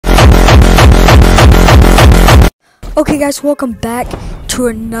Okay guys, welcome back to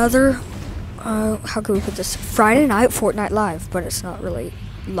another, how can we put this, Friday night Fortnite live, but it's not really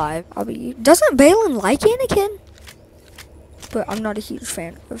live. Doesn't Balin like Anakin? But I'm not a huge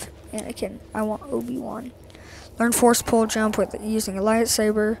fan of Anakin. I want Obi-Wan. Learn force pull jump with using a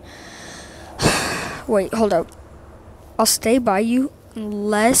lightsaber. Wait, hold up. I'll stay by you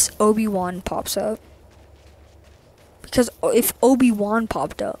unless Obi-Wan pops up. Because if Obi-Wan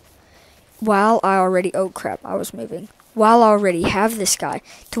popped up, while I already, oh crap, I was moving. While I already have this guy,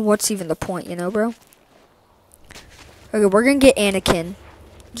 then what's even the point, you know, bro? Okay, we're gonna get Anakin,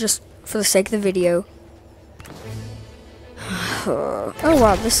 just for the sake of the video. Oh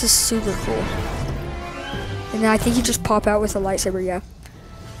wow, this is super cool. And then I think you just pop out with a lightsaber, yeah.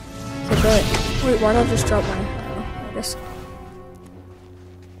 Okay, but, wait, why did I just drop my, I guess.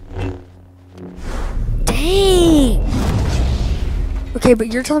 Dang! Okay,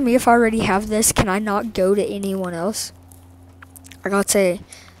 but you're telling me if I already have this, can I not go to anyone else? I gotta say,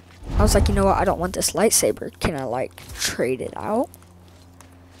 I was like, you know what, I don't want this lightsaber. Can I, like, trade it out?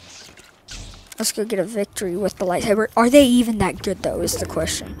 Let's go get a victory with the lightsaber. Are they even that good, though, is the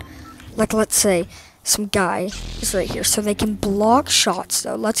question. Like, let's say some guy is right here, so they can block shots,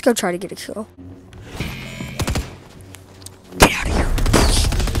 though. Let's go try to get a kill. Get out of here.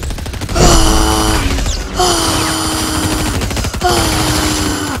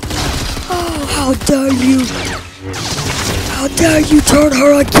 How dare you! How dare you turn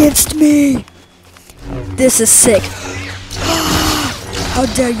her against me! This is sick. How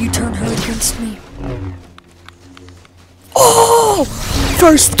dare you turn her against me? Oh!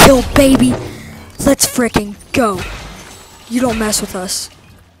 First kill, baby! Let's fricking go. You don't mess with us.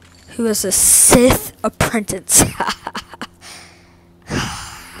 Who is a Sith apprentice?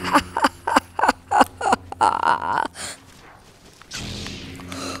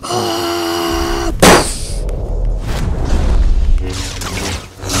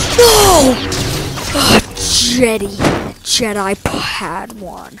 No! Jedi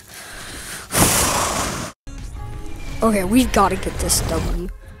Padawan. Okay, we've got to get this W.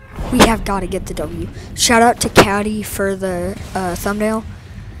 We have got to get the W. Shout out to Caddy for the thumbnail.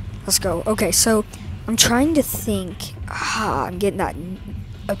 Let's go. Okay, so I'm trying to think. I'm getting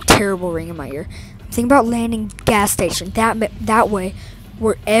a terrible ring in my ear. I'm thinking about landing gas station. That way,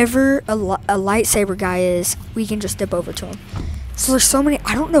 wherever a lightsaber guy is, we can just dip over to him. So there's so many.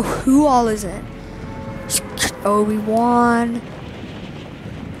 I don't know who all is in. Obi-Wan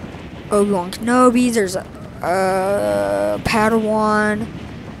Kenobi. There's a Padawan.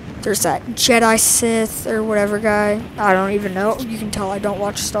 There's that Jedi Sith or whatever guy. I don't even know. You can tell I don't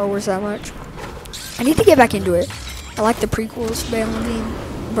watch Star Wars that much. I need to get back into it. I like the prequels, Balin game.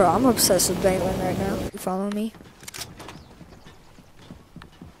 Bro, I'm obsessed with Balin right now. You follow me?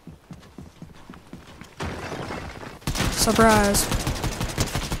 Surprise.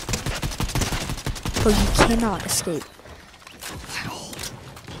 Bro, you cannot escape.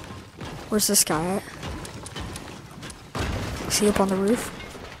 Where's this guy at? Is he up on the roof?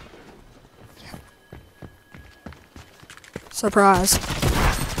 Yeah. Surprise.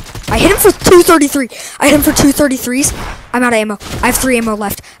 I hit him for 233. I hit him for 233s. I'm out of ammo. I have 3 ammo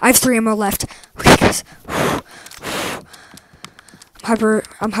left. Okay, guys.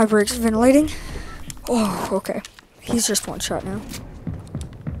 I'm hyperventilating. Oh, okay. He's just one shot now.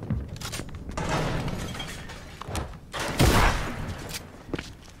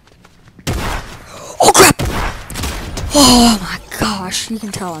 Oh crap! Oh my gosh, you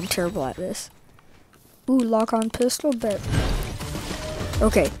can tell I'm terrible at this. Ooh, lock on pistol, bet.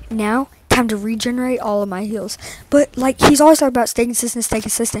 Okay, now time to regenerate all of my heals. But like he's always talking about stay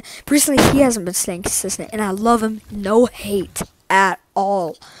consistent. But recently he hasn't been staying consistent, and I love him. No hate at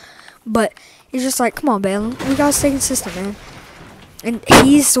all. But it's just like, come on, Balin, we gotta stay consistent, man. And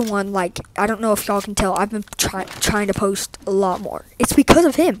he's the one, like, I don't know if y'all can tell, I've been trying to post a lot more. It's because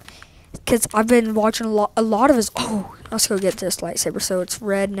of him. Because I've been watching a lot of his, oh, let's go get this lightsaber. So it's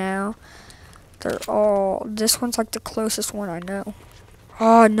red now. This one's like the closest one I know.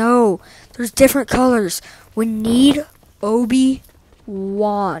 Oh, no, there's different colors. We need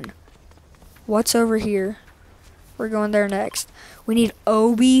Obi-Wan. What's over here? We're going there next. We need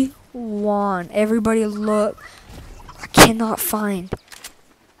Obi-Wan. Everybody look. I cannot find.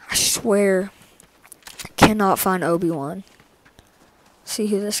 I swear. I cannot find Obi-Wan. See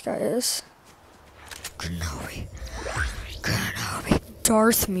who this guy is. Kenobi.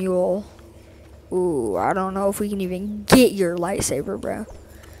 Darth Mule. Ooh, I don't know if we can even get your lightsaber, bro.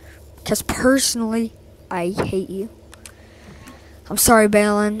 Because personally, I hate you. I'm sorry,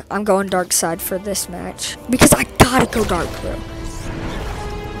 Balin. I'm going dark side for this match. Because I gotta go dark, bro.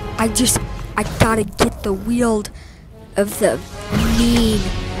 I gotta get the wield of the mean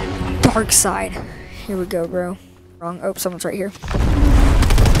dark side. Here we go, bro. Wrong. Oh, someone's right here.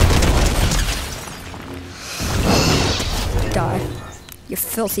 Die, you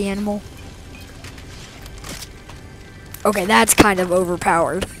filthy animal. Okay, that's kind of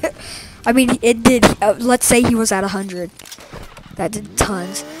overpowered. I mean, it did, let's say he was at 100. That did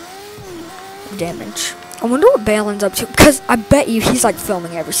tons of damage. I wonder what Balin's up to, because I bet you he's like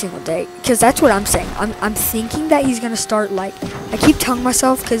filming every single day. Because that's what I'm saying. I'm thinking that he's going to start like, I keep telling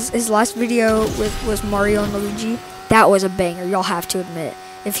myself, because his last video was Mario and Luigi. That was a banger, y'all have to admit.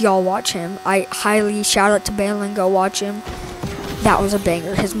 If y'all watch him, I highly shout out to Balin, go watch him. That was a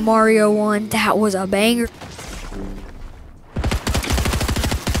banger. His Mario one, that was a banger.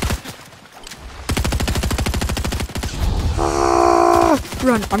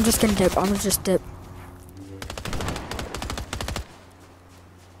 Run, I'm just gonna dip, I'm gonna just dip.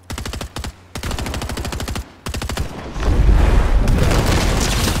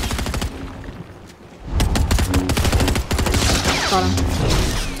 Got him.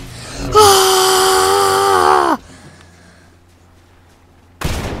 Ah!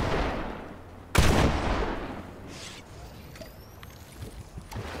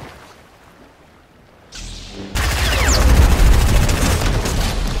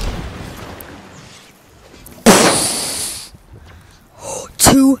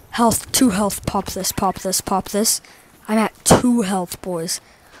 Two health, pop this, pop this, pop this. I'm at 2 health, boys.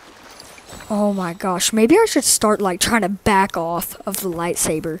 Oh my gosh, maybe I should start like trying to back off of the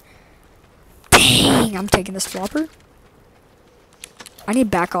lightsaber. Dang, I'm taking this flopper. I need to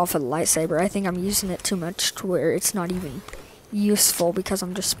back off of the lightsaber. I think I'm using it too much to where it's not even useful because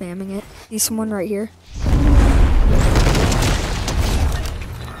I'm just spamming it. See someone right here?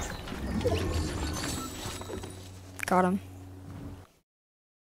 Got him.